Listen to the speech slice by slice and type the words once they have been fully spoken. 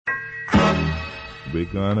We're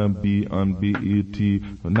gonna be on BET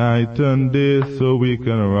night and day so we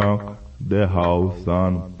can rock the house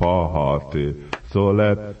on party. So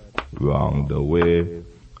let's round the way.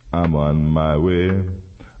 I'm on my way.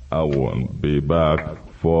 I won't be back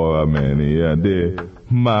for many a day.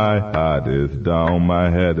 My heart is down, my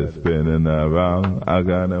head is spinning around. I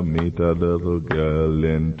gotta meet a little girl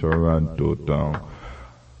in Toronto town.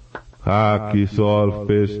 Hockey,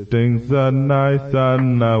 saltfish, things are nice,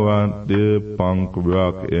 and I want the punk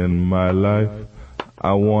rock in my life.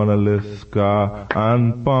 I wanna list ska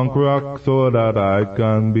and punk rock so that I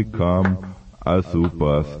can become a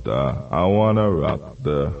superstar. I wanna rock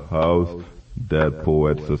the house, Dead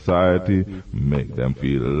Poet Society, make them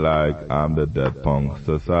feel like I'm the Dead Punk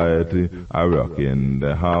Society. I rock in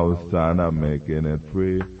the house and I'm making it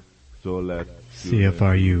free. So let's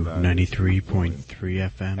CFRU 93.3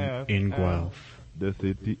 FM in Guelph. The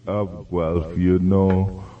city of Guelph, you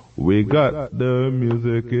know. We got the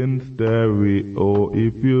music in stereo.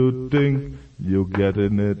 If you think you're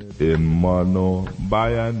getting it in mono,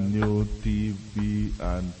 buy a new TV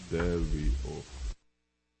and stereo.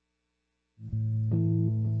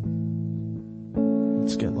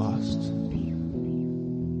 Let's get lost.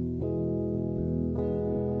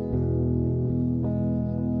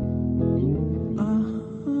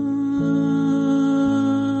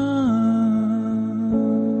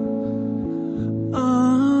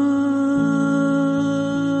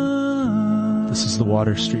 This is the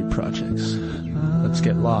Water Street Projects. Let's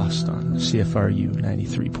get lost on CFRU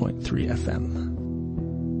 93.3 FM.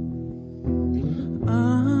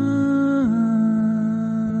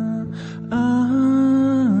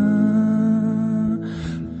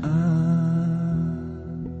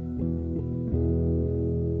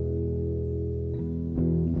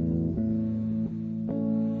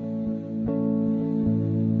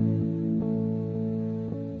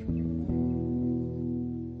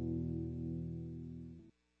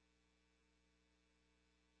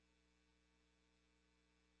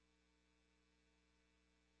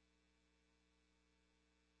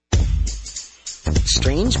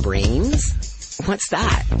 Strange brains? What's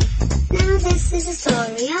that? Now this is a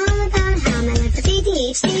story all about how my life with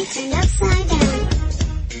ADHD turned upside down.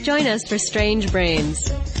 Join us for Strange Brains,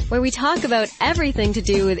 where we talk about everything to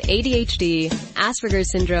do with ADHD, Asperger's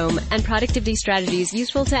syndrome, and productivity strategies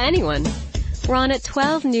useful to anyone. We're on at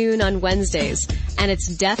 12 noon on Wednesdays, and it's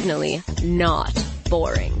definitely not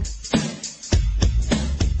boring.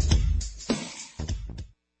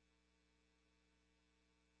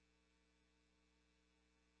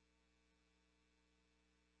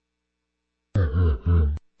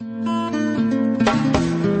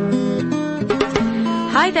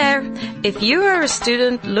 Hi there! If you are a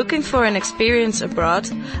student looking for an experience abroad,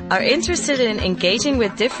 are interested in engaging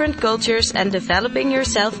with different cultures and developing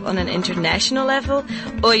yourself on an international level,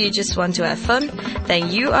 or you just want to have fun,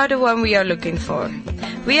 then you are the one we are looking for.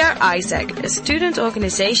 We are ISAC, a student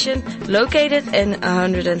organization located in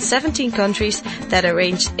 117 countries that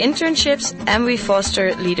arrange internships, and we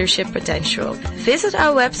foster leadership potential. Visit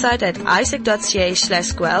our website at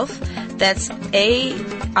isaac.ca/Guelph, that's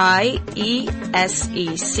AIESEC,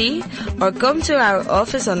 or come to our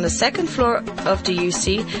office on the second floor of the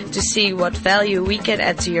UC to see what value we can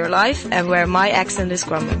add to your life and where my accent is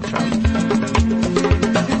coming from.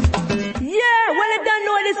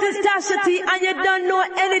 This is Tasha T, and you don't know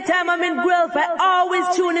anytime I'm in Guelph, I always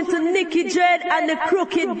tune into Nicky Dread and the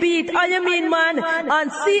Crooked Beat, all you mean man, on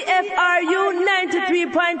CFRU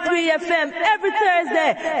 93.3 FM every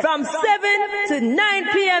Thursday from 7 to 9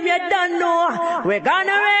 p.m. You don't know, we're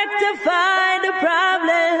gonna rectify the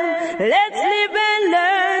problem. Let's live and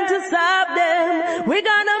learn to solve them. We're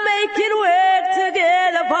gonna make it work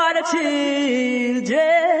together for the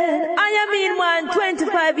children. I mean man,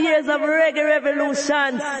 25 years of reggae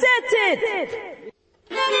revolution. Set it!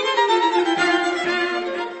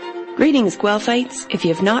 Greetings, Guelphites. If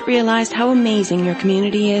you have not realized how amazing your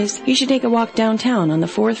community is, you should take a walk downtown on the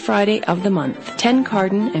fourth Friday of the month. 10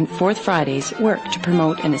 Carden and Fourth Fridays work to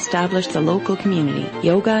promote and establish the local community.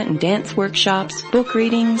 Yoga and dance workshops, book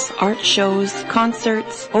readings, art shows,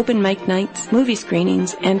 concerts, open mic nights, movie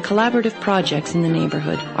screenings, and collaborative projects in the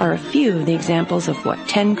neighborhood are a few of the examples of what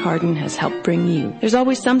 10 Carden has helped bring you. There's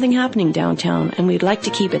always something happening downtown, and we'd like to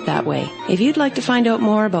keep it that way. If you'd like to find out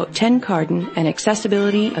more about 10 Carden and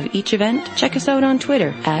accessibility of each event, check us out on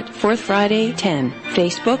Twitter at 4th Friday 10,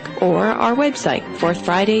 Facebook, or our website,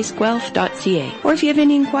 fourthfridaysguelph.ca. Or if you have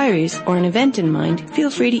any inquiries or an event in mind, feel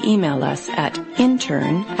free to email us at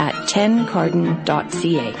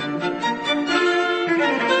intern@10carden.ca.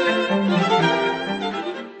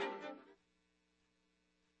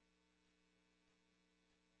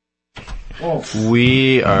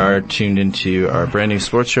 We are tuned into our brand new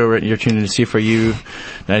sports show. You're tuned into CFRU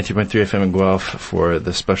 93.3 FM in Guelph for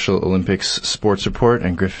the Special Olympics Sports Report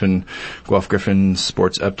and Guelph Griffin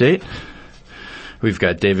Sports Update. We've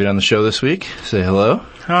got David on the show this week. Say hello.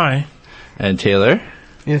 Hi. And Taylor.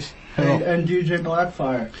 Yes. And DJ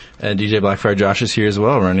Blackfire. And DJ Blackfire Josh is here as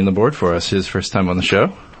well, running the board for us. His first time on the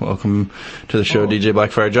show. Welcome to the show, DJ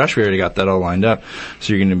Blackfire Josh. We already got that all lined up.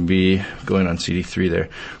 So you're going to be going on CD3 there.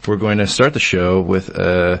 We're going to start the show with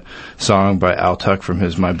a song by Al Tuck from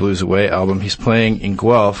his My Blues Away album. He's playing in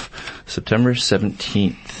Guelph September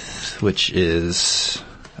 17th, which is...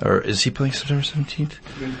 Or is he playing September 17th?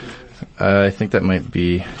 I think that might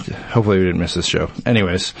be... Hopefully we didn't miss this show.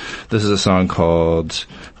 Anyways, this is a song called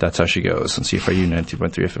That's How She Goes on CFRU 92.3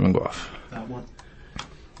 FM in Guelph. That one.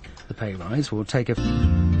 The pay rise will take a...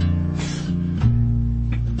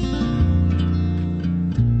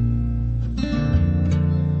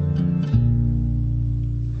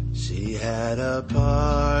 She had a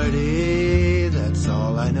party, that's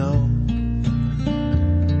all I know.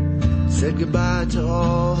 Said goodbye to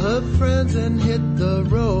all her friends and hit the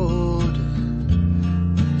road.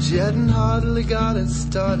 She hadn't hardly got it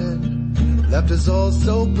started, left us all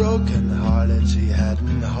so broken hearted. She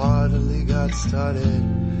hadn't hardly got started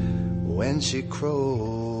when she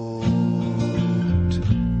croaked.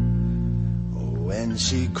 When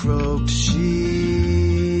she croaked,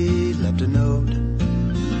 she left a note.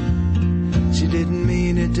 She didn't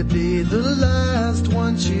mean it to be the last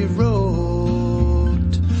one she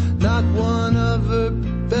wrote. Not one of her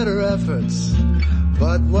better efforts,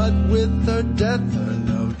 but what with her death, her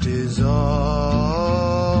note is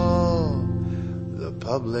all the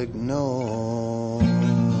public knows.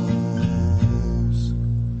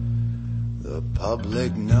 The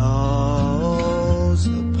public knows,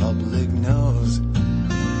 the public knows.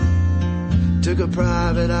 Took a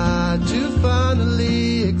private eye to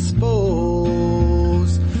finally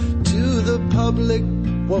expose to the public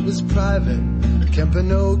what was private. Can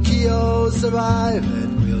Pinocchio survive it?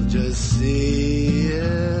 We'll just see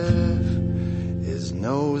if his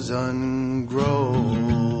nose ungrows.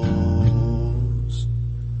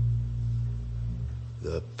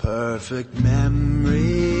 The perfect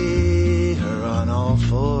memory, her on all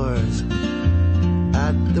fours,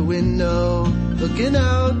 at the window, looking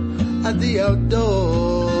out at the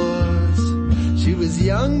outdoors. She was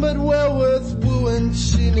young but well worth wooing.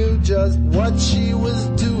 She knew just what she was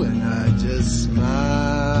doing. I just smiled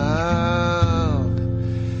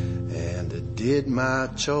and I did my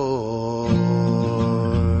chores.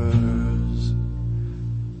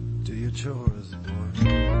 Do your chores, boy.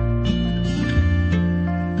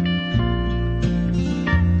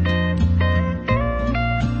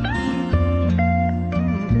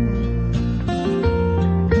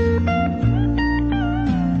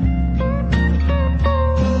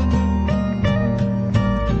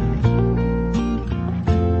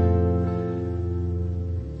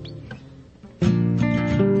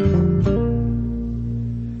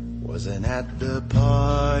 At the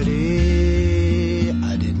party,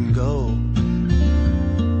 I didn't go.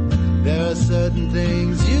 There are certain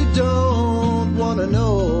things you don't want to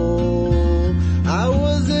know. I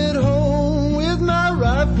was at home with my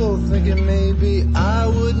rifle, thinking maybe I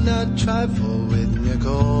would not trifle with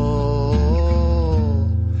Nicole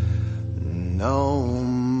no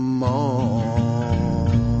more.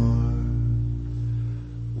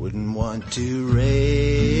 Wouldn't want to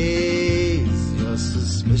raise your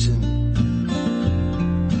suspicion,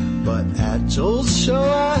 but at Joel's show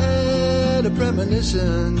I had a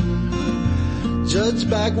premonition. Judge,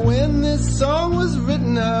 back when this song was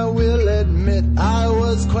written, I will admit I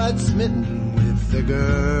was quite smitten with the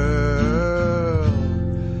girl.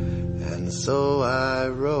 And so I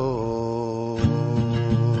wrote.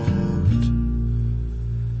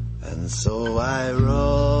 And so I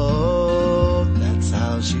wrote, that's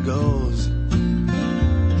how she goes.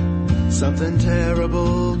 Something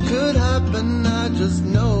terrible could happen, I just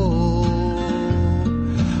know.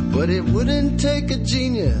 But it wouldn't take a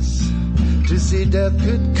genius to see death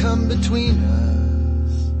could come between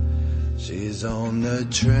us. She's on the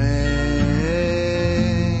train,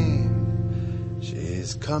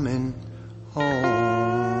 she's coming home.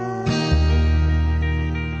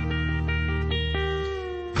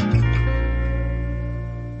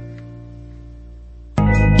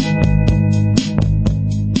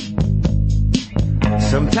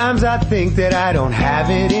 Sometimes I think that I don't have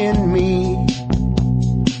it in me.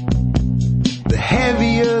 The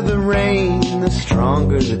heavier the rain, the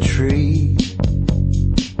stronger the tree.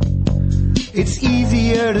 It's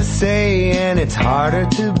easier to say and it's harder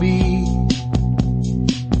to be.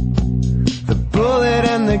 The bullet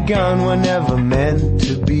and the gun were never meant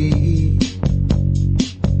to be.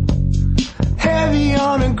 Heavy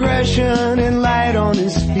on aggression and light on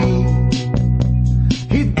his feet.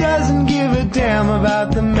 He doesn't give a damn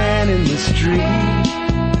about the man in the street.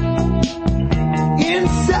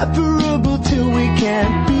 Inseparable till we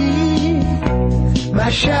can't be. My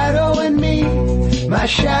shadow and me, my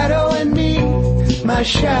shadow and me, my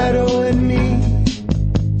shadow and me.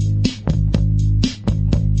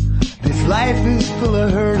 This life is full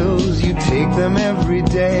of hurdles, you take them every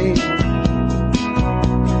day.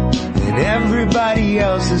 And everybody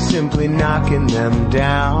else is simply knocking them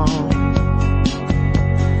down.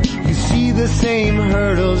 You see the same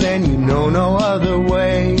hurdles and you know no other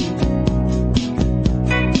way.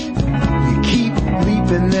 You keep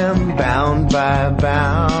leaping them bound by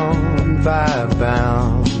bound by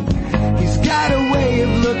bound. He's got a way of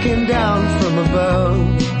looking down from above,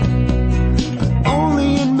 but only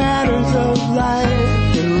in matters of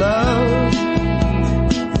life and love.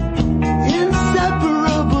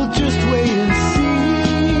 Inseparable, just wait and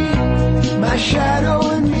see. My shadow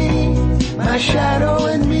and me, my shadow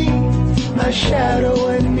and me, my shadow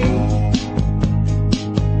and me.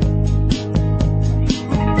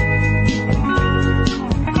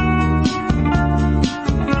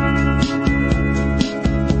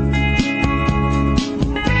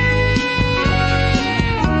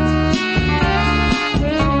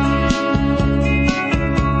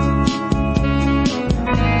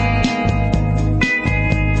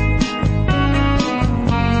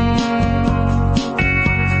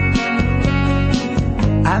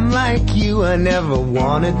 Like you, I never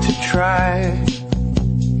wanted to try.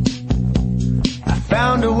 I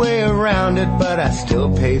found a way around it, but I still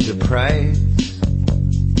paid the price.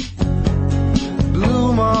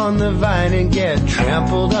 Bloom on the vine and get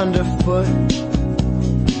trampled underfoot.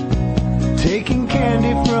 Taking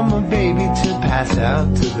candy from a baby to pass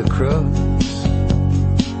out to the crooks.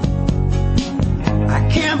 I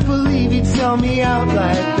can't believe he'd sell me out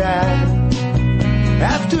like that.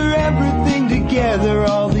 After everything together,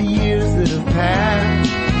 all the years that have passed.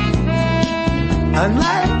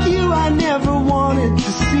 Unlike you, I never wanted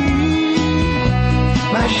to see.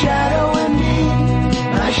 My shadow and me,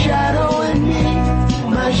 my shadow and me,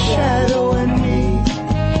 my shadow and me.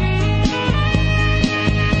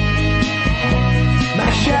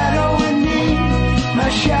 My shadow and me, my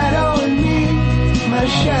shadow and me, my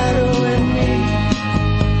shadow and me.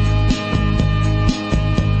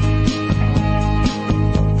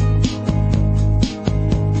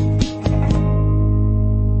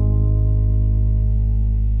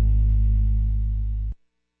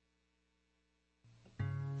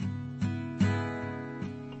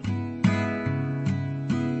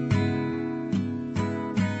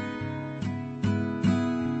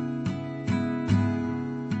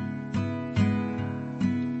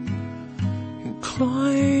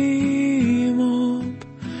 Climb up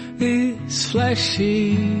this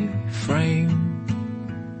fleshy frame.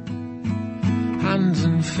 Hands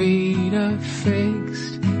and feet are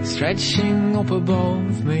fixed, stretching up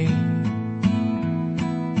above me.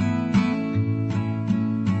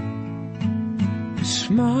 This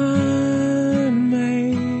man-made,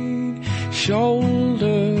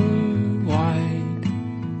 shoulder wide,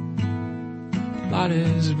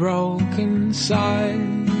 ladder's broken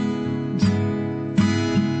side.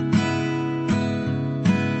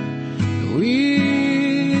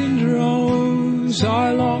 Windrows,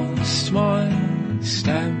 I lost my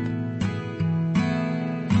step,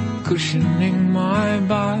 cushioning my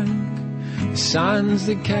back, the signs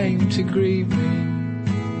that came to greet me.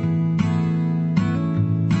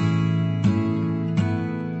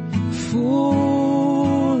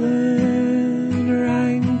 Fallen,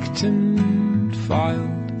 ranked and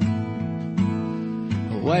filed,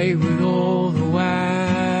 away with all the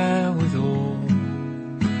wherewithal.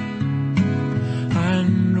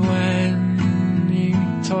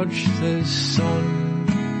 Touch the sun,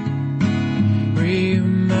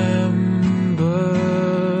 remember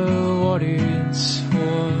what it's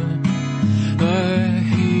for. The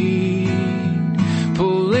heat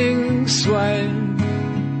pulling sweat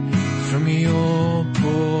from your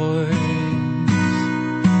pores.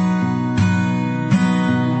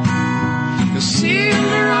 You'll see in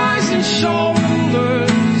the rising shoulders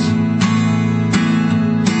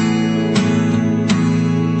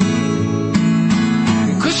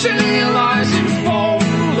lies in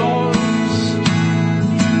folders.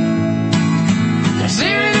 Cause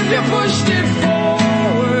even if you pushed it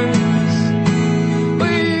forwards,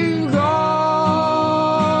 we got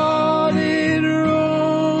it wrong.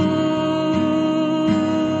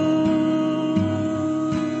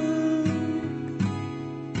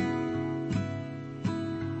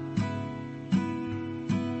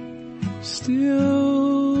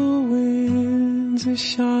 Still winds a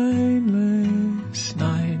shineless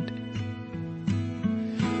night.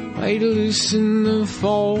 I loosen the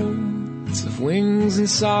folds of wings and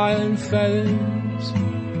silent feathers.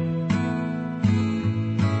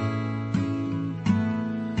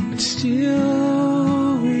 But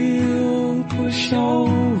still we'll push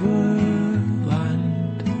over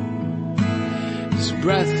land, as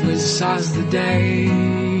breathless as the day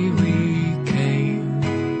we came.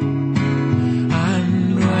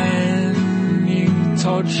 And when you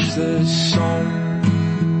touch the sun,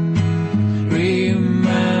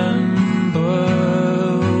 remember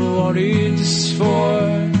what it's for.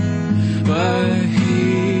 The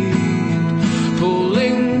heat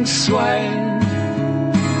pulling sweat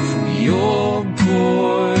from your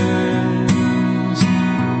pores.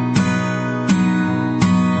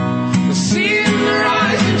 The sea in the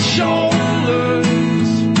rising shoulders,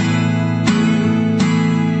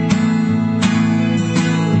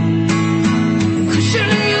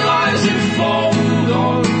 cushioning your lives in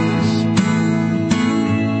folders.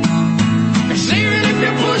 Even if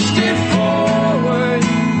you pushed it forwards,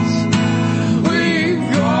 we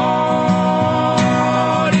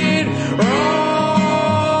got it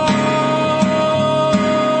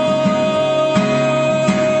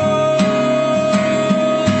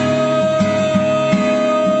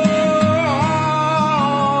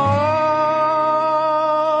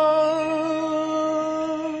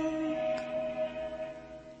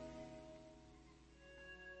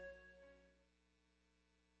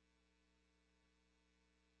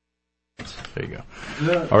There you go.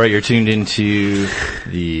 All right, you're tuned into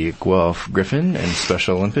the Guelph Gryphon and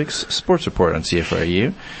Special Olympics Sports Report on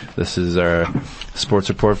CFRU. This is our sports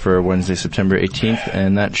report for Wednesday, September 18th,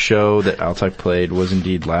 and that show that Altek played was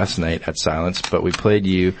indeed last night at Silence, but we played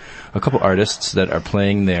you a couple artists that are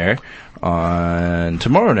playing there on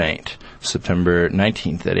tomorrow night, September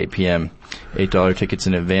 19th at 8 p.m. $8 tickets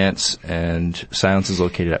in advance, and Silence is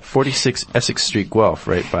located at 46 Essex Street, Guelph,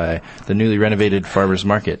 right by the newly renovated Farmers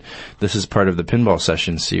Market. This is part of the Pinball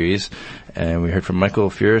Session series, and we heard from Michael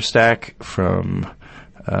Furestack from,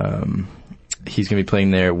 he's going to be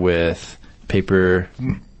playing there with Paper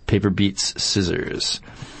Beats Scissors.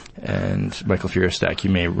 And Michael Furestack, you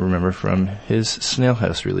may remember from his Snail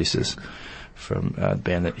House releases, from a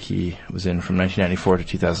band that he was in from 1994 to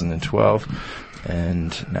 2012.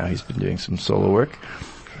 And now he's been doing some solo work.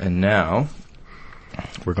 And now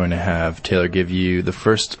we're going to have Taylor give you the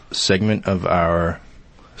first segment of our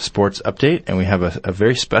sports update, and we have a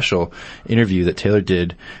very special interview that Taylor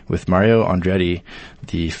did with Mario Andretti,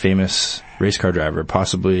 the famous race car driver,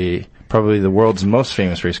 probably the world's most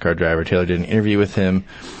famous race car driver. Taylor did an interview with him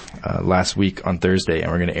last week on Thursday,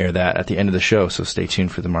 and we're going to air that at the end of the show, so stay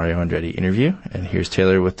tuned for the Mario Andretti interview. And here's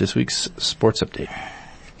Taylor with this week's sports update.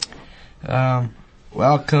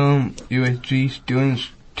 Welcome USG students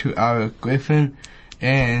to our Gryphon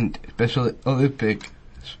and Special Olympic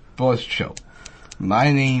Sports Show.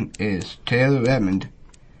 My name is Taylor Redmond,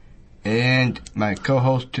 and my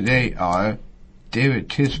co-hosts today are David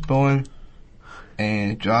Tisborn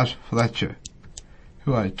and Josh Fletcher,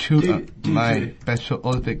 who are two of my Special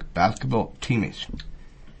Olympic basketball teammates.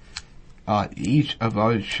 On each of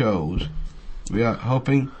our shows, we are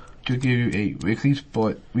hoping to give you a weekly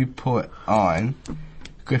sport report on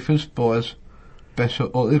Gryphon sports,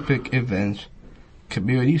 Special Olympic events,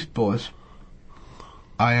 community sports.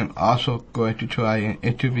 I am also going to try and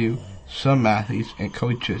interview some athletes and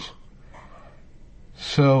coaches.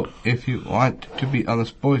 So if you want to be on the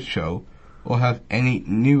sports show or have any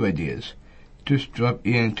new ideas, just drop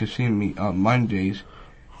in to see me on Mondays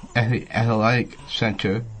at the Athletic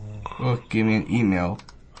Center, or give me an email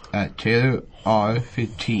at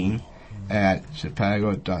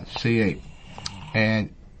taylorr15@chicago.ca. And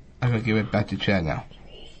I'm going to give it back to Chad now.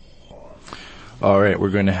 All right, we're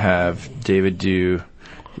going to have David do,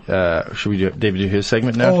 should we do David do his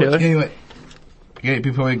segment now, Taylor? Anyway,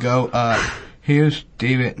 before we go, here's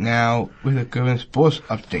David now with a Gryphon sports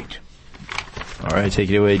update. All right, take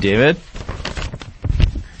it away, David.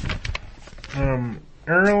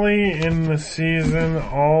 Early in the season,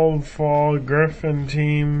 all fall Gryphon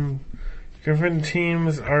teams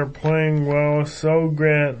are playing well, so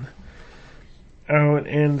get out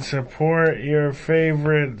and support your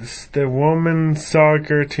favorites. The women's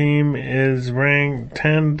soccer team is ranked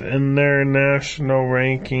 10th in their national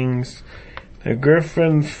rankings. The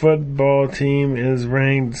Gryphon football team is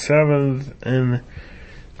ranked 7th, and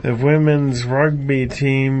the women's rugby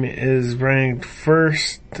team is ranked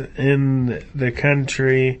 1st in the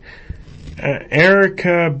country.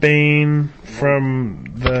 Erica Bain from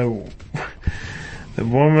the The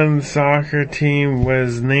women's soccer team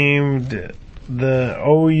was named the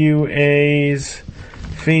OUA's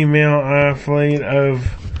Female Athlete of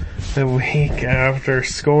the Week after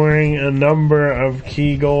scoring a number of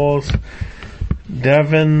key goals.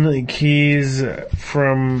 Devon Keys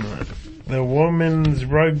from the women's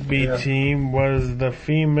rugby team was the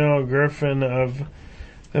Female Gryphon of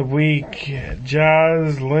the Week.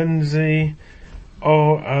 Jazz Lindsay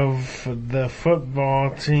of the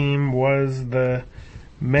football team was the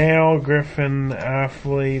Male Gryphon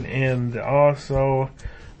Athlete and also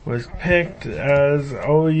was picked as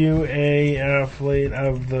OUA Athlete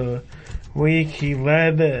of the Week. He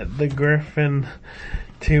led the Gryphon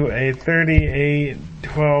to a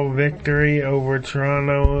 38-12 victory over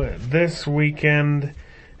Toronto. This weekend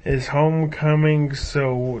is homecoming,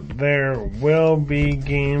 so there will be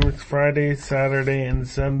games Friday, Saturday, and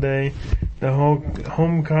Sunday. The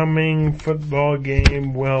homecoming football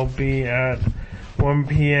game will be at 1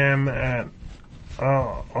 p.m. at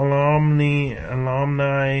Alumni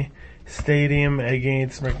Stadium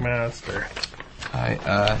against McMaster.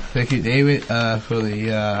 Hi, thank you, David, for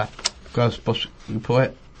the Gulf Sports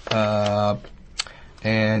report.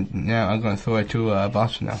 And now I'm going to throw it to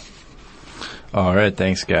Boston now. All right,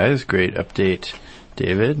 thanks, guys. Great update,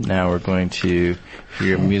 David. Now we're going to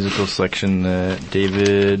hear a musical selection that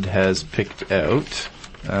David has picked out.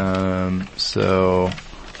 So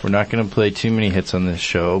we're not going to play too many hits on this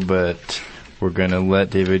show, but we're going to let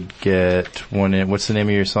David get one in. What's the name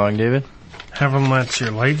of your song, David? Heaven Lets Your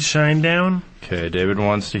Light Shine Down. Okay, David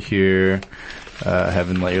wants to hear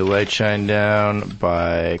Heaven Let Your Light Shine Down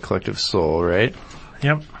by Collective Soul, right?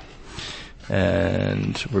 Yep.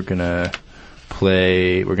 And we're going to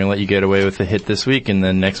let you get away with a hit this week, and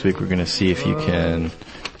then next week we're going to see if you can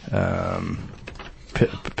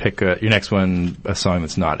pick your next one, a song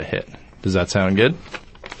that's not a hit. Does that sound good?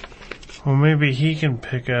 Well, maybe he can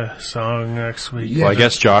pick a song next week. Well, I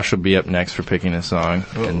guess Josh will be up next for picking a song,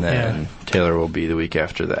 and then Taylor will be the week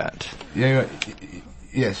after that. Yeah,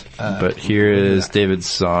 yes. But here is David's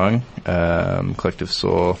song, Collective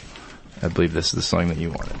Soul. I believe this is the song that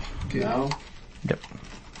you wanted. Okay. Yep.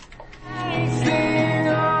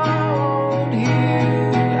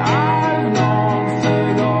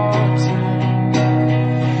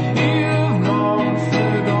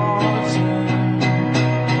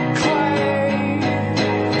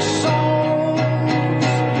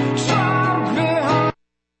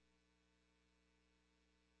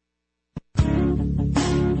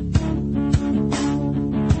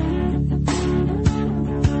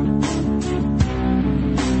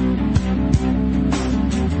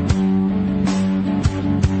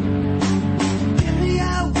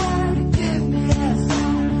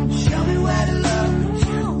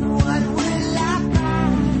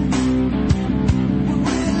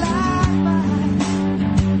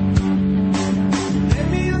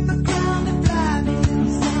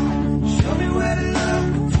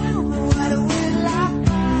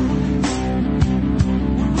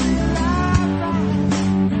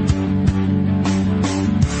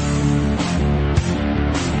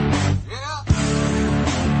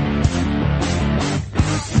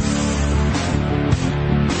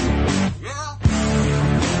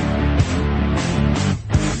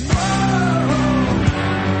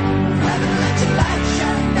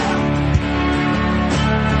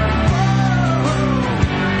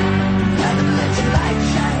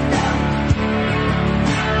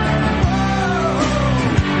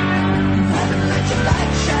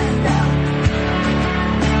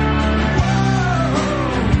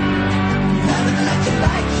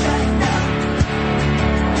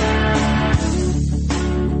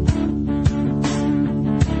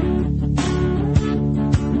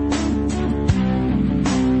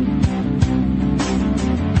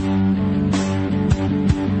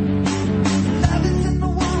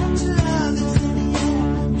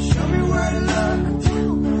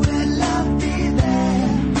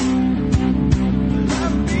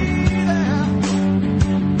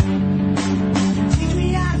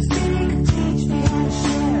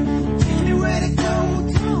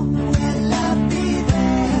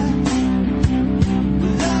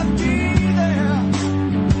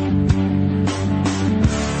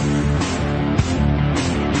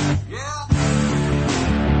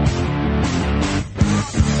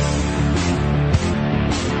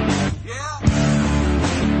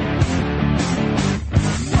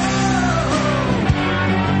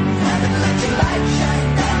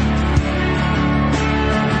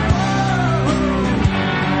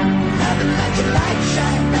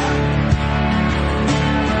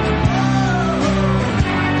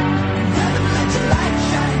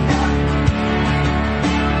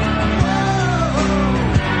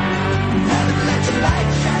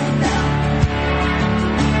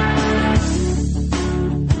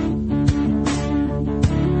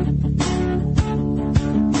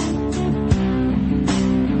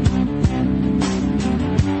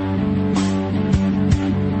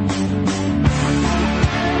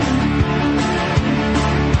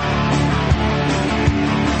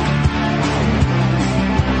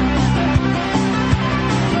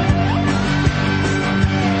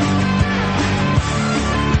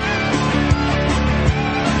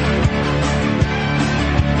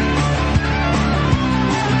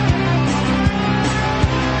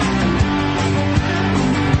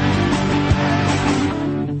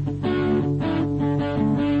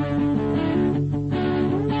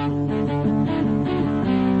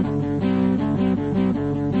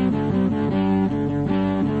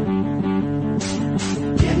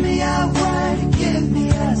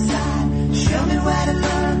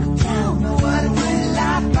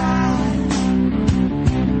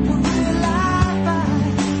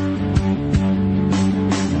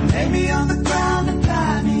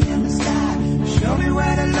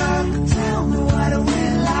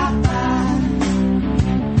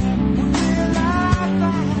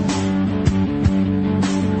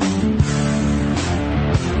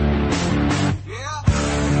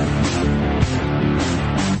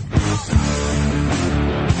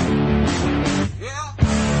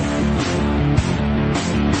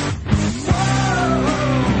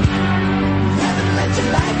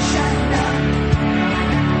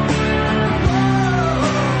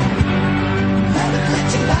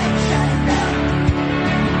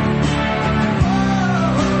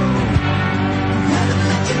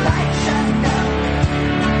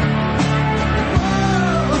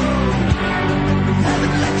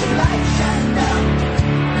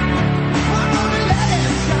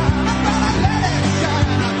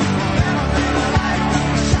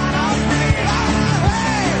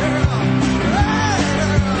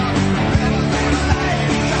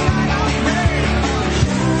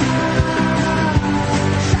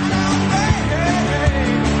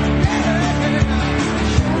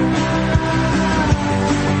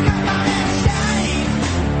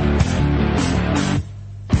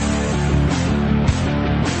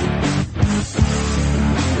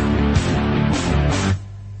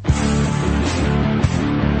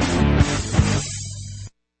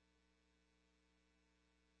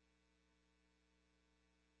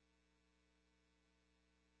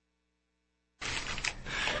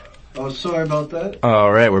 Oh, sorry about that.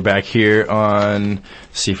 All right, we're back here on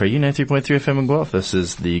CFRU 93.3 FM in Guelph. This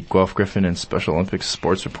is the Guelph Gryphon and Special Olympics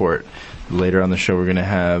Sports Report. Later on the show, we're going to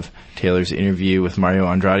have Taylor's interview with Mario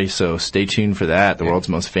Andrade, so stay tuned for that. The world's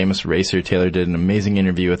most famous racer. Taylor did an amazing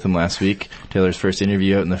interview with him last week. Taylor's first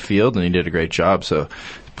interview out in the field, and he did a great job, so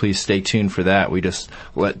please stay tuned for that. We just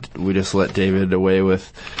let David away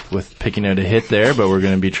with picking out a hit there, but we're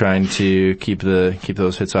going to be trying to keep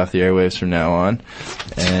those hits off the airwaves from now on.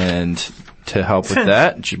 And to help with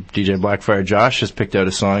that, DJ Blackfire Josh has picked out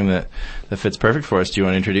a song that fits perfect for us. Do you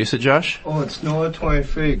want to introduce it, Josh? Oh, it's Noah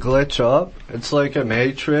 23, Glitch Up. It's like a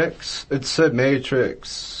Matrix. It's a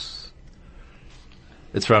Matrix.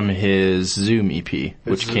 It's from his Zoom EP,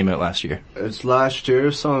 which came out last year. It's last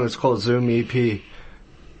year's song. It's called Zoom EP.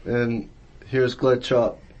 And here's Glitch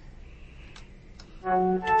Up.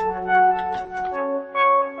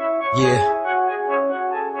 Yeah.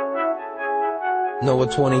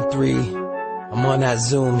 Noah 23. I'm on that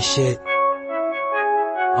Zoom shit.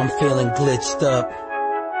 I'm feeling glitched up.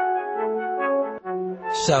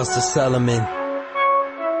 Shouts to Solomon.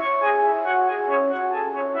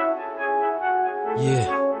 Yeah.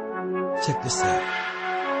 Check this out.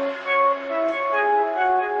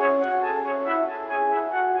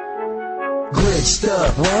 Glitched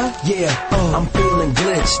up, what? Yeah, I'm feeling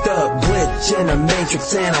glitched up, glitch in the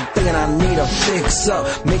matrix, and I'm thinking I need a fix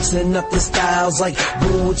up, mixing up the styles like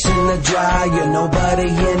boots in the dryer. Nobody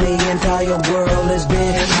in the entire world has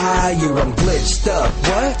been higher. I'm glitched up,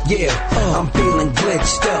 what? Yeah, I'm feeling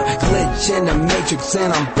glitched up, glitch in the matrix,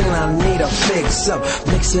 and I'm thinking I need a fix up,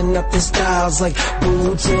 mixing up the styles like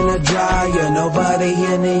boots in the dryer. Nobody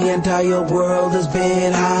in the entire world has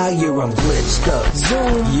been higher. I'm glitched up,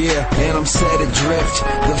 zoom, yeah, and I'm set adrift.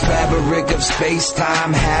 The fabric of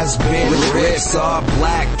space-time has been ripped. Saw a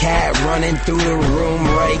black cat running through the room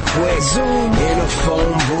right quick. Zoom. In a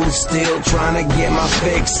phone booth, still trying to get my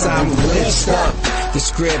fix. I'm glitched up. The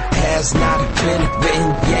script has not been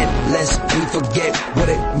written yet, lest we forget what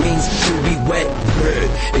it means to be wet.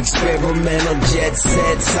 Experimental jet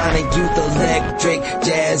set, sonic youth, electric,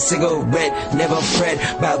 jazz, cigarette. Never fret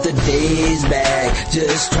about the days back.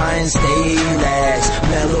 Just try and stay relaxed.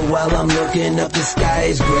 Mellow while I'm looking up, the sky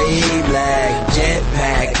is gray black.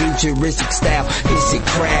 Jetpack, futuristic style, is it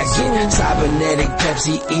cracking? Cybernetic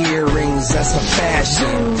Pepsi earrings, that's a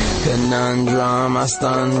fashion. Conundrum, I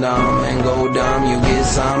stun dumb and go dumb. You get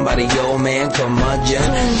somebody, old man, curmudgeon.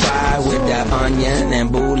 Fry with that onion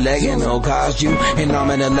and bootlegging, no costume. And I'm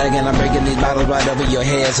in a leg and I'm breaking these bottles right over your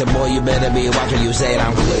head. So boy, you better be watching you say it.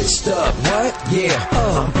 I'm glitched up. What? Yeah,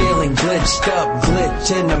 I'm feeling glitched up.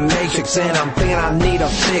 Glitch in the matrix and I'm thinking I need a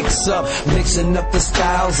fix up. Mixing up the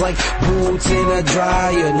styles like boots in a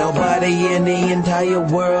dryer. Nobody in the entire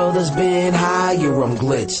world has been higher. I'm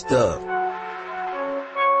glitched up.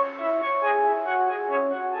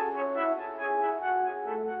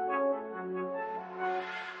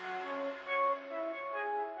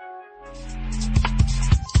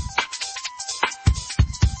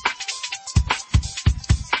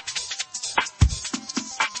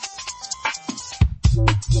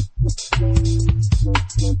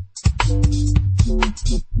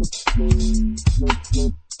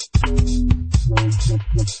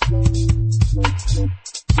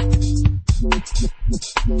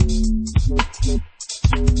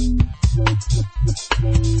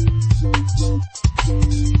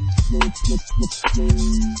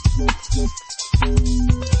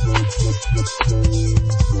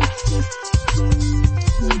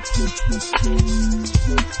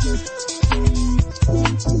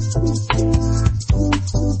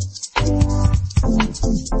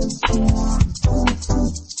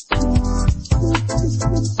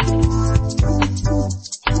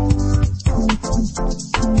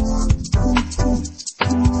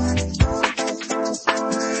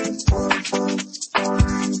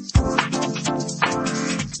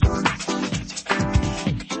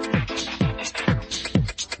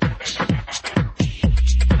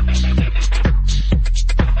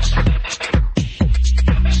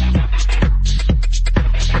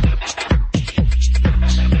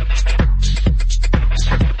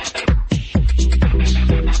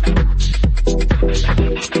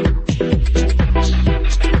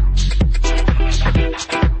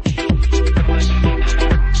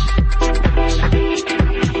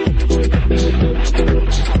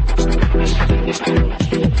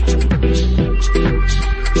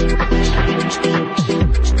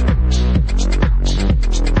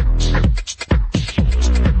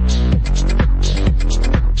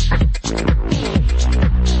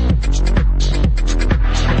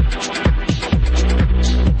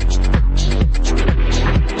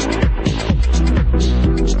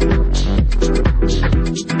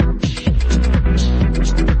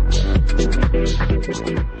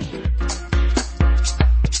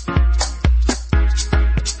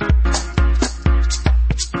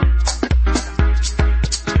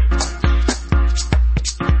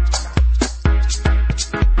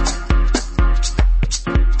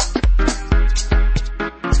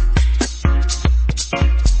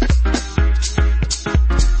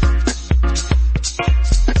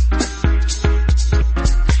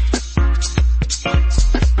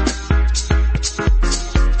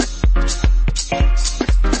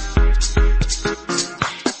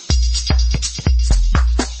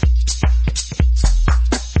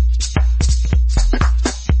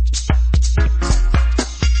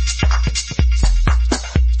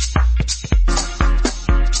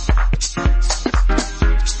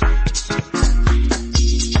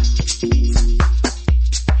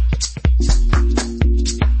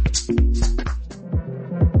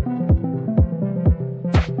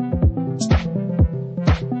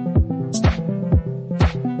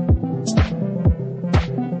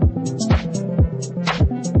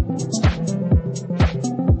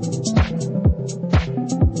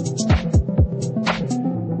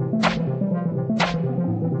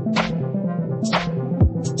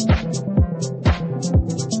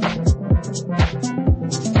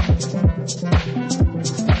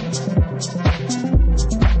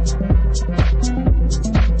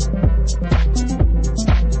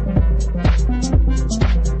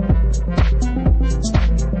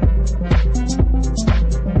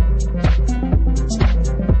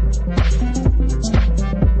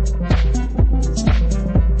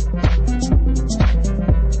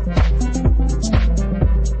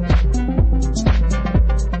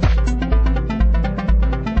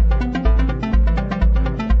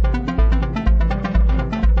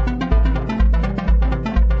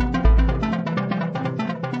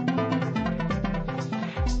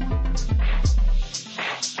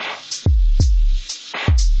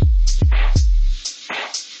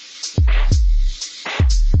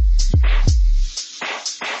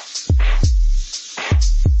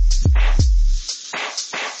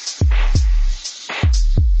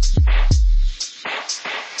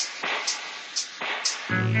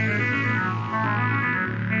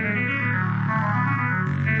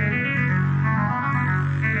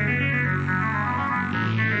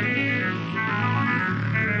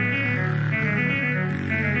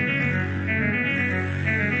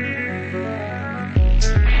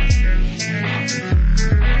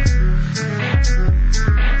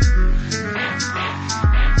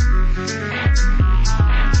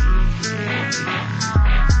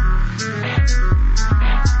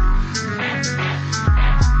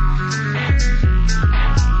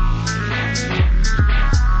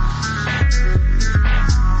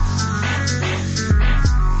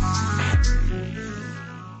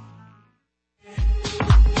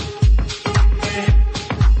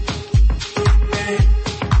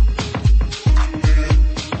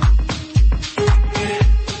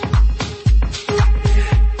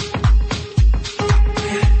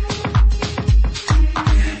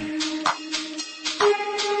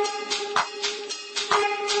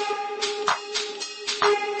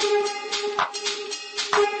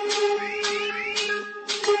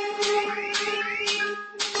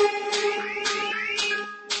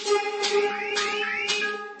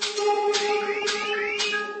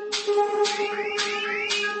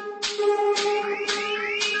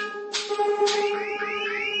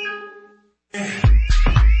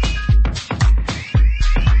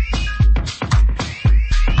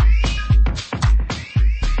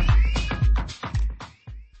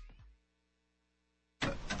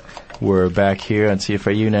 We're back here on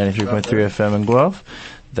CFRU 93.3 FM in Guelph.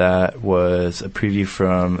 That was a preview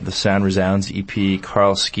from the Sound Resounds EP,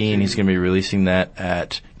 Carl Skeen. He's going to be releasing that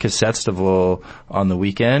at Cassettival on the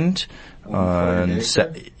weekend. One at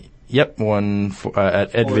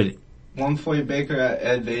Ed Video. 140 Baker at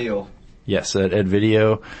Ed Video. Yes, at Ed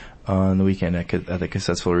Video on the weekend at the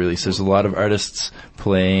Cassettival release. There's a lot of artists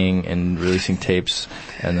playing and releasing tapes,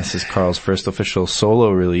 and this is Carl's first official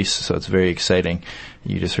solo release, so it's very exciting.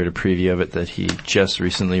 You just heard a preview of it that he just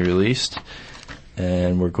recently released.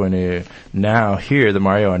 And we're going to now hear the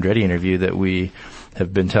Mario Andretti interview that we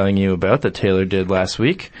have been telling you about that Taylor did last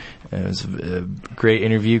week. It was a great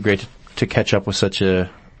interview, great to catch up with such a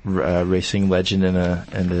racing legend and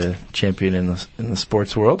a champion in the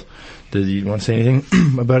sports world. Did you want to say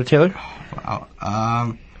anything about it, Taylor?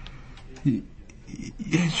 Wow.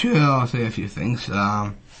 Yeah, sure, I'll say a few things.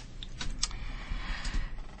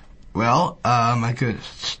 I could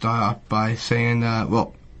start off by saying, it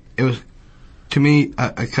was, to me,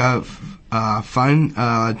 a kind of fun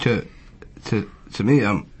to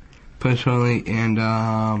me personally, and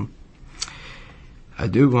I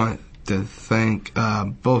do want to thank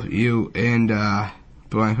both you and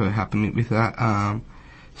Brian for helping me with that.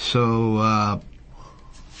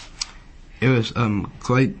 It was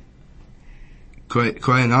quite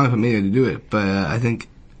an honor for me to do it, but I think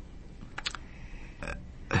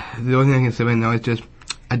the only thing I can say right now is just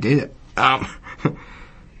I did it. All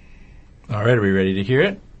right, are we ready to hear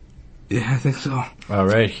it? Yeah, I think so. All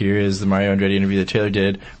right, here is the Mario Andretti interview that Taylor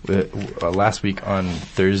did last week on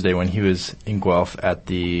Thursday when he was in Guelph at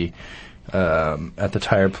the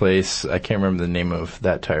tire place. I can't remember the name of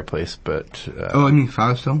that tire place, but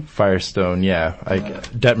Firestone. Firestone, yeah.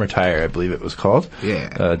 Detmer Tire, I believe it was called.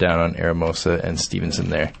 Yeah. Down on Aramosa and Stevenson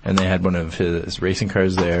there, and they had one of his racing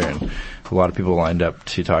cars there, and a lot of people lined up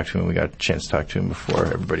to talk to him. We got a chance to talk to him before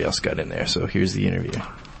everybody else got in there. So here's the interview.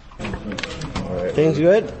 All right. Things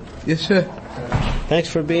good? Yes, sir. Thanks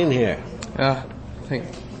for being here. Thanks.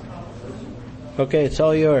 Okay, it's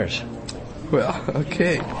all yours. Well,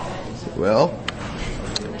 okay. Well,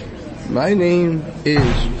 my name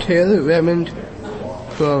is Taylor Redmond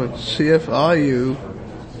from CFRU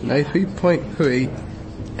 93.3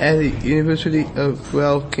 at the University of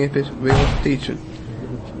Guelph Campus Radio Station.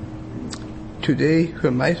 Today,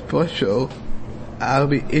 for my sports show, I'll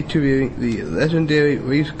be interviewing the legendary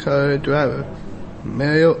race car driver,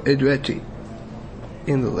 Mario Andretti.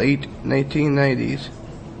 In the late 1990s,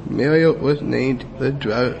 Mario was named the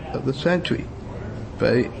driver of the century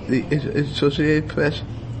by the Associated Press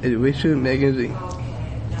and Racer magazine.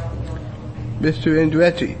 Mr.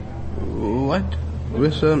 Andretti, what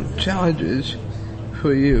were some challenges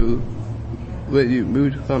for you when you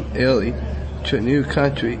moved from Italy to a new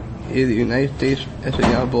country in the United States as a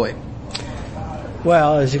young boy?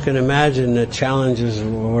 Well, as you can imagine, the challenges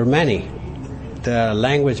were many. The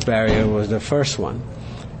language barrier was the first one.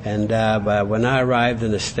 And but when I arrived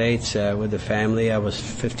in the States with the family, I was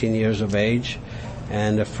 15 years of age.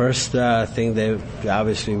 And the first thing that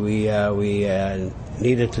obviously we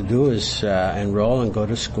needed to do is enroll and go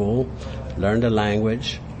to school, learn the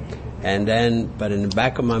language, but in the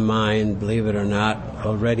back of my mind, believe it or not,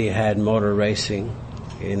 already had motor racing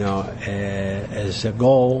as a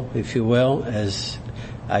goal, if you will, as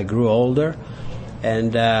I grew older.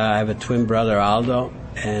 And I have a twin brother, Aldo,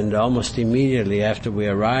 and almost immediately after we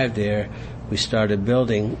arrived there, we started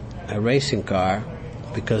building a racing car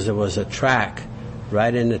because there was a track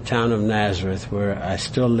right in the town of Nazareth where I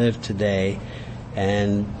still live today.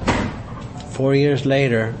 And 4 years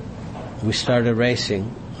later, we started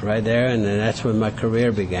racing right there, and then that's when my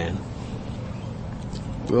career began.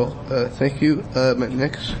 Well, thank you. My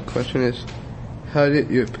next question is, how did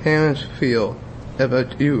your parents feel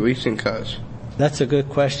about you racing cars? That's a good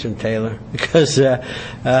question, Taylor, because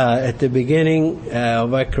at the beginning of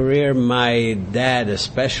my career, my dad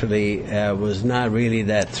especially was not really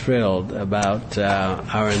that thrilled about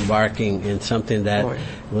our embarking in something that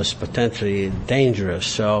was potentially dangerous.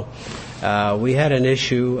 So we had an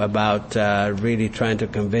issue about really trying to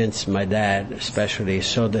convince my dad especially.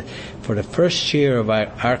 So for the first year of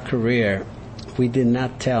our career, we did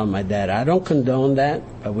not tell my dad. I don't condone that,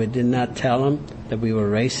 but we did not tell him that we were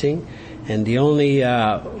racing. And the only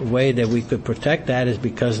way that we could protect that is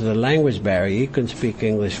because of the language barrier. He couldn't speak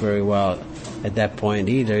English very well at that point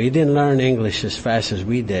either. He didn't learn English as fast as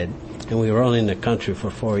we did, and we were only in the country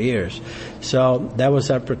for 4 years. So that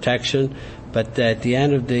was our protection. But at the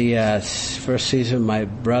end of the first season, my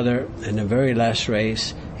brother, in the very last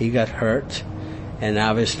race, he got hurt. And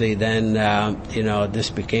obviously then,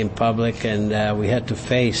 this became public, and we had to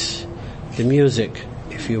face the music,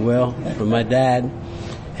 if you will, from my dad.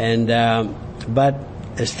 And but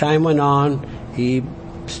as time went on, he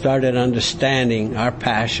started understanding our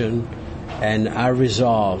passion and our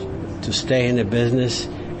resolve to stay in the business,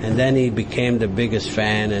 and then he became the biggest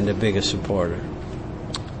fan and the biggest supporter.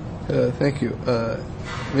 Thank you.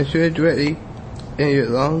 Mr. Andretti, in your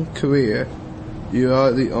long career, you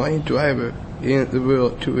are the only driver in the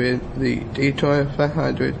world to win the Daytona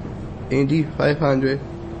 500, Indy 500,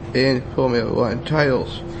 and Formula One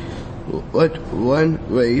titles. What one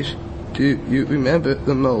race do you remember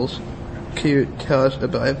the most? Can you tell us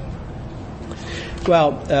about it?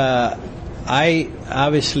 Well,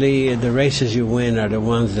 obviously the races you win are the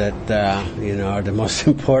ones that are the most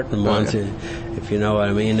important ones, if you know what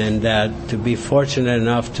I mean. And to be fortunate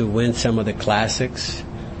enough to win some of the classics,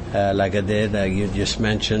 like I did, you just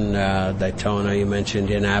mentioned Daytona, you mentioned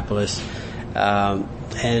Indianapolis.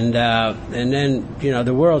 And then,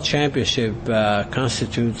 the World Championship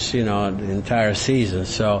constitutes, the entire season.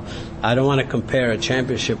 So I don't want to compare a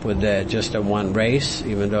championship with just a one race,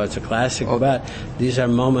 even though it's a classic. Okay. But these are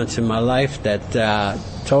moments in my life that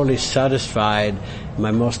totally satisfied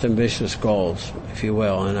my most ambitious goals, if you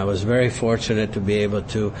will. And I was very fortunate to be able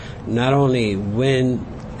to not only win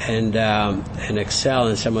and excel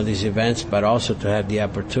in some of these events, but also to have the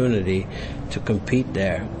opportunity to compete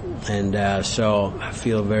there. And so I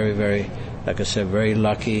feel very, very, like I said, very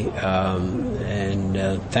lucky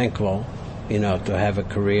and thankful, to have a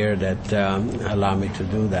career that allowed me to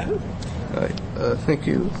do that. All right. Thank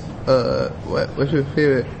you. What was your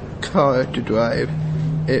favorite car to drive?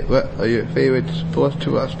 What are your favorite sports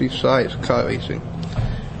to watch besides car racing?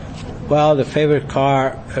 Well, the favorite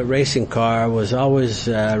car, racing car, was always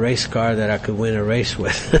a race car that I could win a race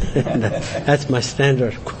with. That's my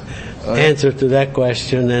standard answer to that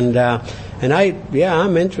question. And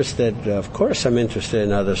I'm interested. Of course, I'm interested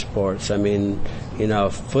in other sports. I mean,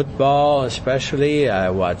 football especially. I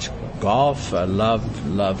watch golf. I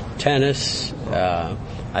love tennis.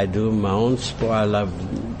 I do my own sport.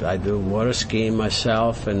 I do water skiing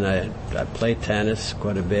myself, and I play tennis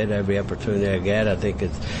quite a bit every opportunity I get. I think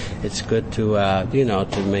it's good to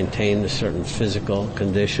to maintain a certain physical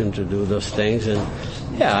condition to do those things. And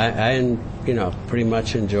I pretty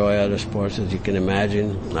much enjoy other sports, as you can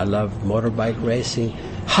imagine. I love motorbike racing,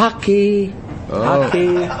 hockey.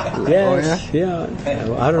 Yes,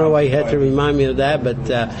 I don't know why you had to remind me of that, but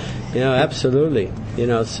absolutely.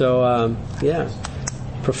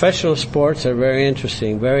 Professional sports are very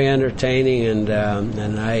interesting, very entertaining, and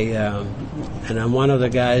I'm one of the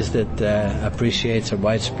guys that appreciates a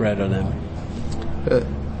wide spread of them.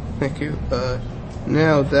 Thank you.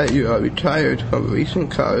 Now that you are retired from racing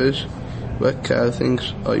cars, what kind of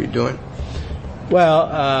things are you doing? Well,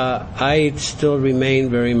 I still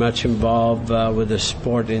remain very much involved with the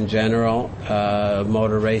sport in general,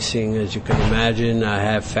 motor racing, as you can imagine. I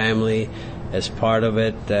have family as part of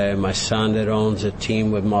it. My son that owns a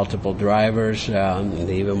team with multiple drivers,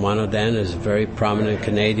 even one of them is a very prominent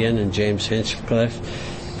Canadian, and James Hinchcliffe.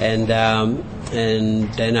 And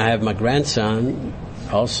then I have my grandson,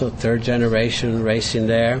 also third generation racing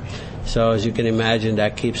there. So as you can imagine,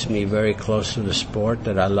 that keeps me very close to the sport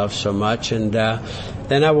that I love so much. And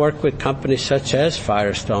then I work with companies such as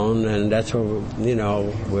Firestone, and that's where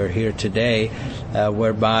we're here today,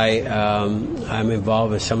 whereby I'm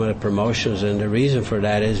involved in some of the promotions. And the reason for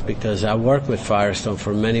that is because I worked with Firestone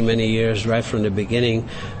for many, many years, right from the beginning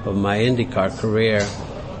of my IndyCar career.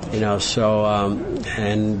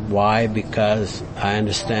 And why? Because I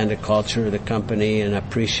understand the culture of the company and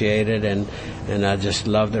appreciate it, and I just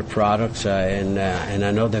love their products, and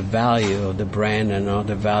I know the value of the brand, and I know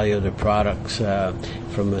the value of the products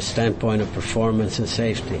from a standpoint of performance and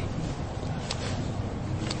safety.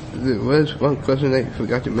 There was one question I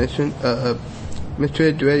forgot to mention.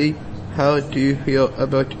 Mr. Andretti, how do you feel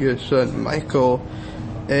about your son Michael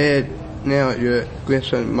and now your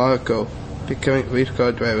grandson Marco becoming race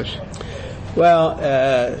car drivers? Well,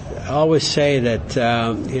 I always say that,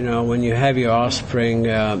 when you have your offspring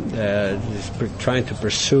trying to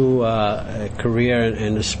pursue a career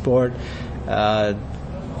in the sport,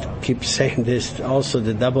 keep saying this, also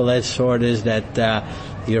the double-edged sword is that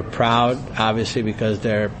you're proud, obviously, because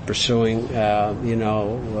they're pursuing,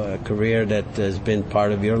 a career that has been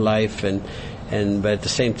part of your life, but at the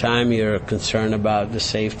same time, you're concerned about the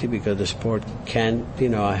safety because the sport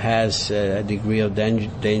has a degree of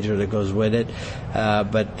danger that goes with it.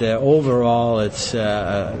 But overall, it's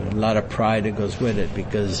a lot of pride that goes with it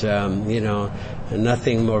because,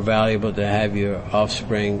 nothing more valuable to have your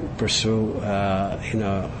offspring pursue,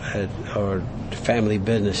 or family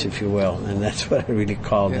business, if you will. And that's what I really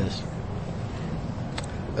call this.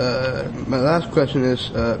 My last question is,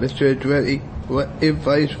 Mr. Andretti, what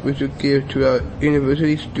advice would you give to our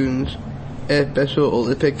university students and Special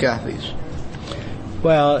Olympic athletes?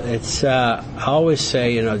 Well, it's I always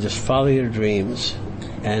say, just follow your dreams,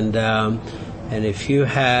 and if you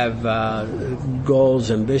have goals,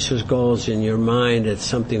 ambitious goals in your mind, it's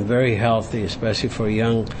something very healthy, especially for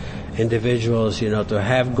young individuals, to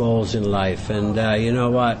have goals in life, and you know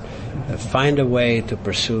what? Find a way to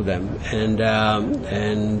pursue them,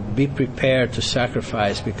 and be prepared to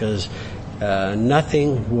sacrifice, because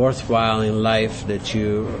nothing worthwhile in life that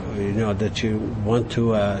you want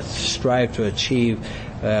to strive to achieve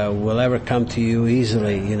will ever come to you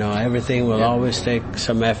easily. Everything will always take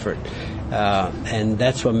some effort, and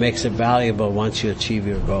that's what makes it valuable once you achieve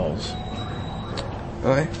your goals.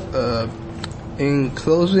 All right. In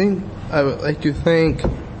closing, I would like to thank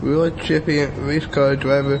world champion race car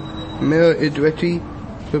driver Mel Andretti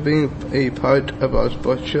for being a part of our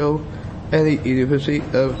sports show at the University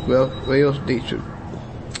of Guelph Radio Station.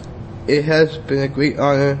 It has been a great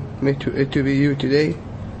honor to interview you today.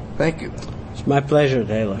 Thank you. It's my pleasure,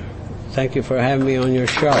 Taylor. Thank you for having me on your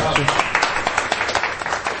show.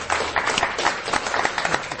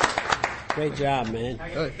 Great job, man.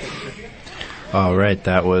 All right,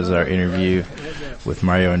 that was our interview with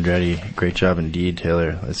Mario Andretti. Great job indeed,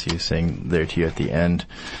 Taylor. Let's see you sing there to you at the end.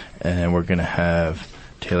 And we're going to have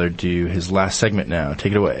Taylor do his last segment now.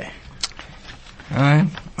 Take it away. Alright,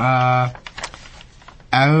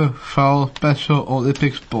 our fall Special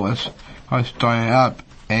Olympic sports are starting up,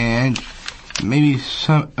 and maybe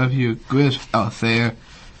some of you grizz out there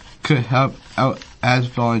could help out as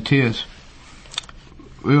volunteers.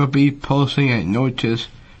 We will be posting a notice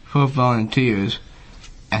for volunteers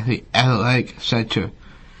at the Athletic Center,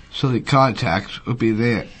 so the contacts will be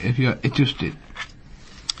there if you're interested.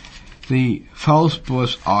 The fall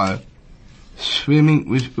sports are swimming,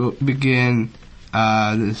 which will begin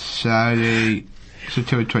this Saturday,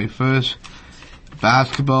 September 21st.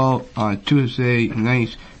 Basketball on Tuesday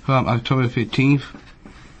night from October 15th.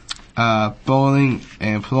 Bowling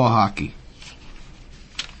and floor hockey.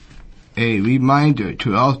 A reminder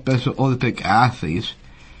to all Special Olympic athletes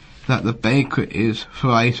that the banquet is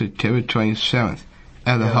Friday, September 27th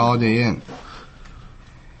at the Holiday Inn.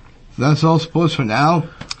 That's all sports for now.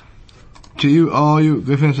 To you, all you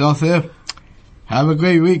Griffins out there, have a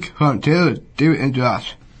great week from Taylor, David, and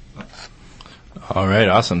Josh. All right,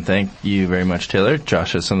 awesome. Thank you very much, Taylor.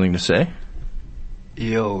 Josh has something to say.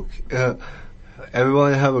 Yo,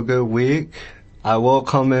 everyone have a good week. I will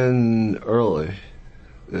come in early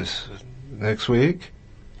this next week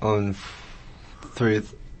on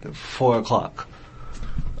 4 o'clock.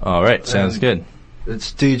 All right, sounds good.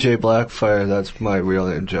 It's DJ Blackfire. That's my real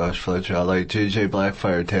name, Josh Fletcher. I like DJ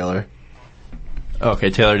Blackfire Taylor. Okay,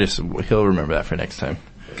 Taylor, he'll remember that for next time.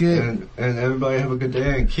 Good. And everybody have a good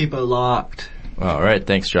day and keep it locked. All right,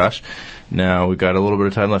 thanks, Josh. Now, we've got a little bit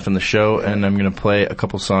of time left in the show, and I'm going to play a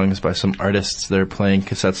couple songs by some artists that are playing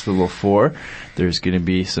Cassettes Level 4. There's going to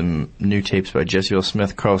be some new tapes by Jesse L.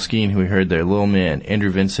 Smith, Carl Skeen, who we heard there, Lil Man, Andrew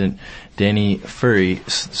Vincent, Danny Furry,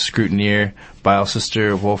 Scrutineer, Bile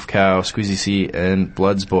Sister, Wolf Cow, Squeezy C, and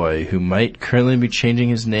Bloods Boy, who might currently be changing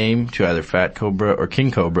his name to either Fat Cobra or King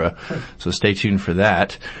Cobra. So stay tuned for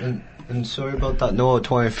that. And sorry about that Noah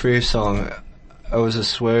 23 song. It was a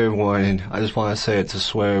swear warning. I just want to say it's a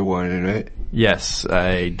swear warning, right? Yes,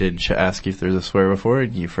 I did ask you if there's a swear before.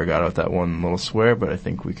 You forgot about that one little swear, but I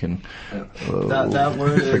think we can that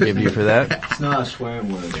word forgive you for that. It's not a swear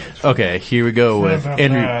word. Okay, here we go with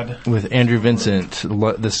Andrew Vincent.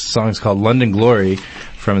 This song is called London Glory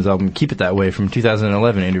from his album Keep It That Way from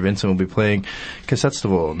 2011. Andrew Vincent will be playing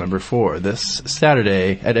Cassettestival number 4 this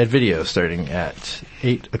Saturday at Ed Video starting at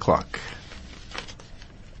 8 o'clock.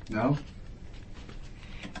 No?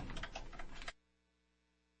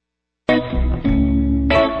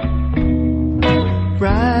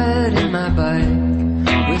 Riding my bike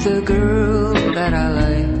with a girl that I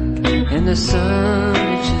like, and the sun,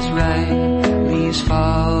 it's just right, leaves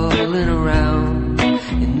falling around.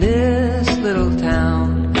 In this little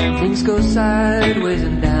town, things go sideways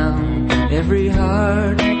and down. Every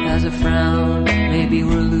heart has a frown, maybe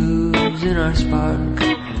we're losing our spark.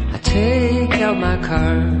 I take out my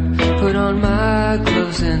card, put on my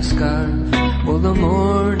gloves and scarf. Well, the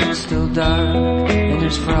morning's still dark, and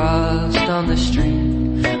there's frost on the street.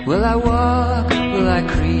 Will I walk? Will I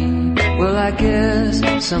creep? Well, I guess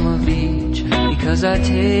some of each, because I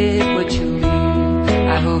take what you leave.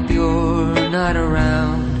 I hope you're not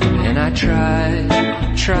around, and I try.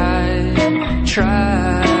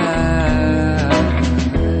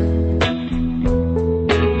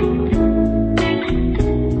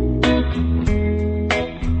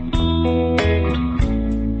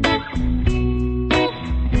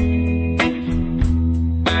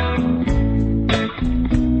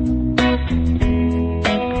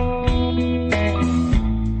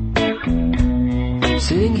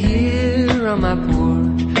 Sitting here on my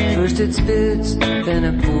porch, first it spits, then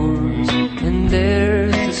it pours, and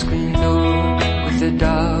there's the screen door with the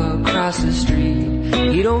dog across the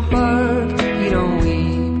street. He don't bark, he don't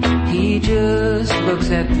weep, he just looks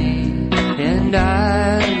at me, and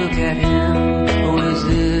I look at him. Oh, is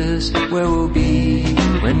this where we'll be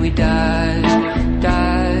when we die?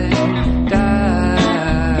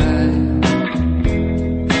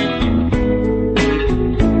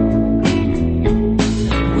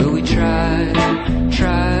 Will we try?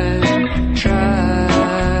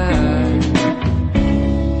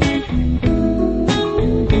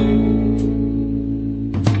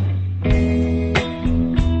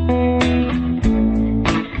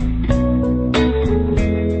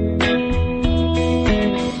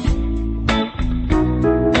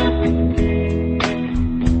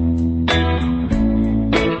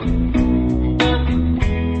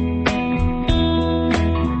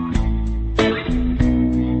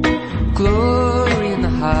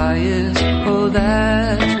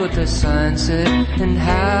 The sign said, and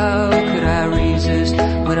how could I resist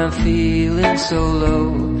when I'm feeling so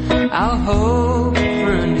low? I'll hope for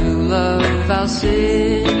a new love, I'll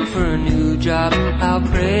sing for a new job, I'll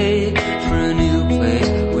pray for a new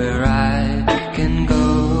place where I can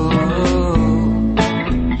go.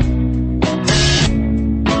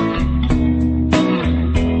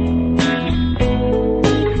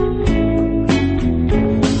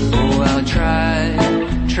 Oh, I'll try.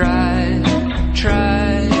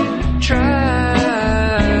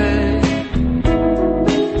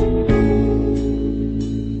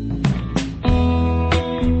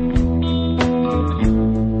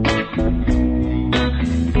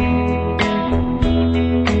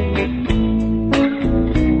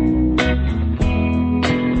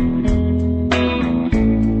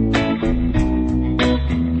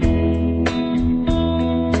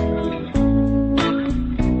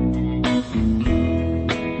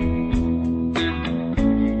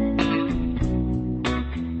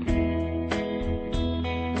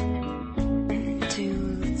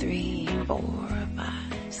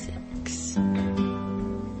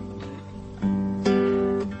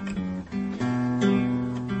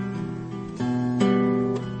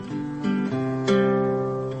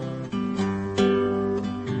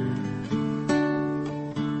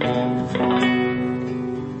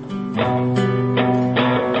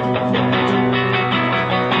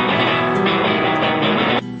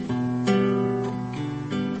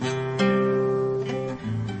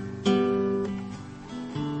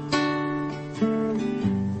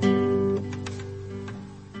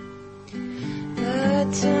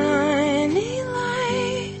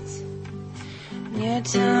 a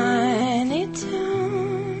tiny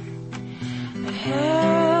town,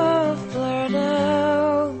 half blurred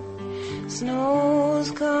out, snow's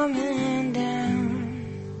coming down,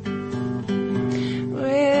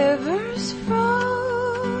 rivers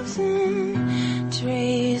frozen,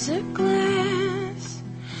 trees of glass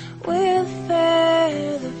will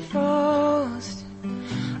feather frost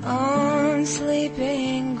on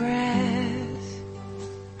sleeping grass.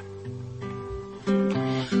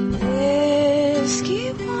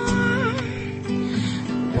 Whiskey warm,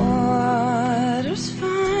 water's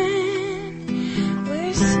fine,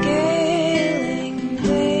 we're scaling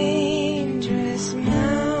dangerous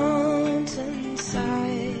mountainside.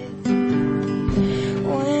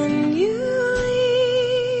 When you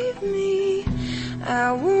leave me,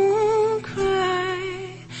 I won't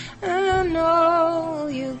cry, and I know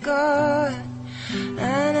you got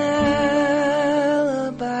an alibi.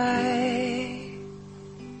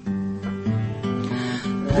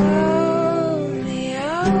 Love me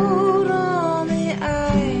out on the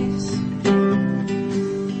ice,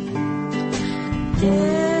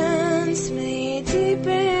 dance me deep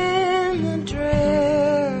in the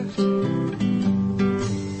drift,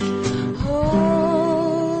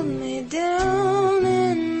 hold me down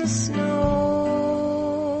in the snow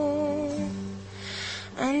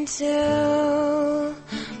until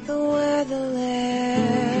the weather lifts.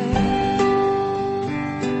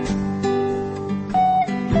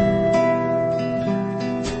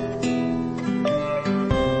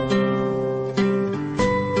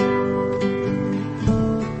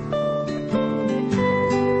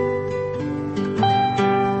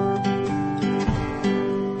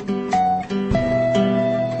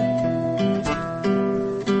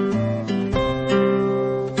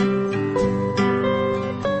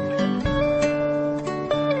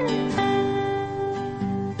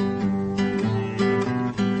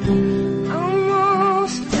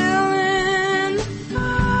 Almost fell in the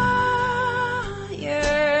fire,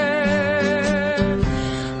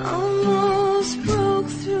 almost broke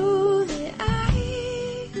through the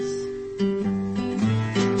ice.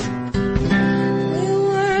 We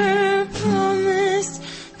were promised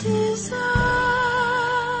desire,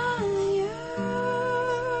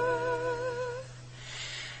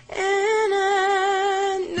 and I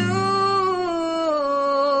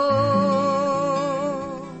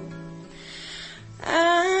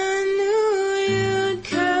knew you'd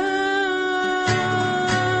come,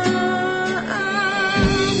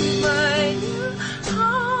 but you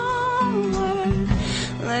homeward,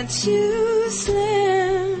 let you slip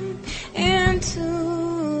into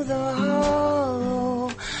the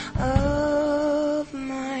hollow of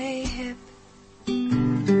my hip.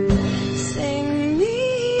 Sing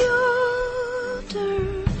me older,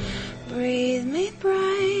 breathe me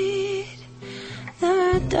bright,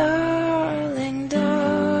 the darling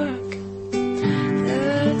dark, the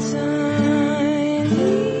tiny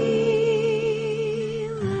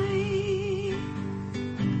light.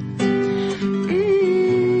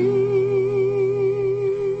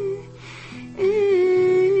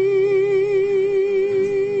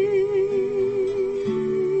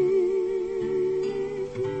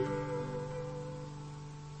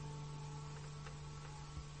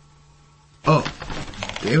 Oh,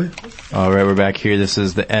 David? All right, we're back here. This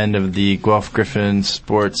is the end of the Guelph Gryphon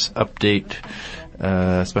Sports Update,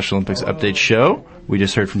 Special Olympics Update show. We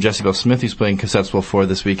just heard from Jesse Bell Smith, who's playing Cassetteville 4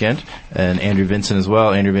 this weekend, and Andrew Vincent as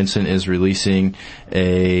well. Andrew Vincent is releasing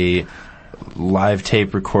a live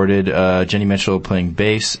tape recorded, Jenny Mitchell playing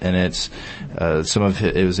bass, and it's,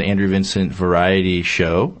 it was an Andrew Vincent variety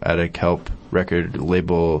show at a Kelp record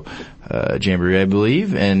label, Jamboree, I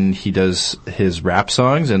believe, and he does his rap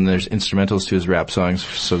songs, and there's instrumentals to his rap songs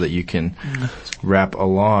so that you can rap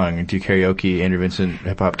along and do karaoke, Andrew Vincent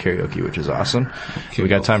hip-hop karaoke, which is awesome. Okay, we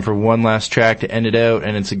got time for one last track to end it out,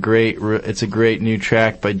 and it's a great new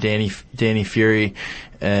track by Danny Fury,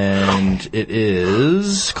 and it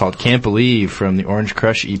is called Can't Believe from the Orange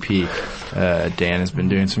Crush EP. Dan has been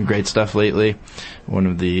doing some great stuff lately. One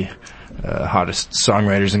of the hottest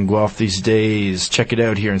songwriters in Guelph these days. Check it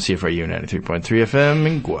out here on CFRU 93.3 FM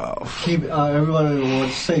in Guelph. Everyone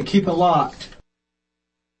wants to say, keep it locked.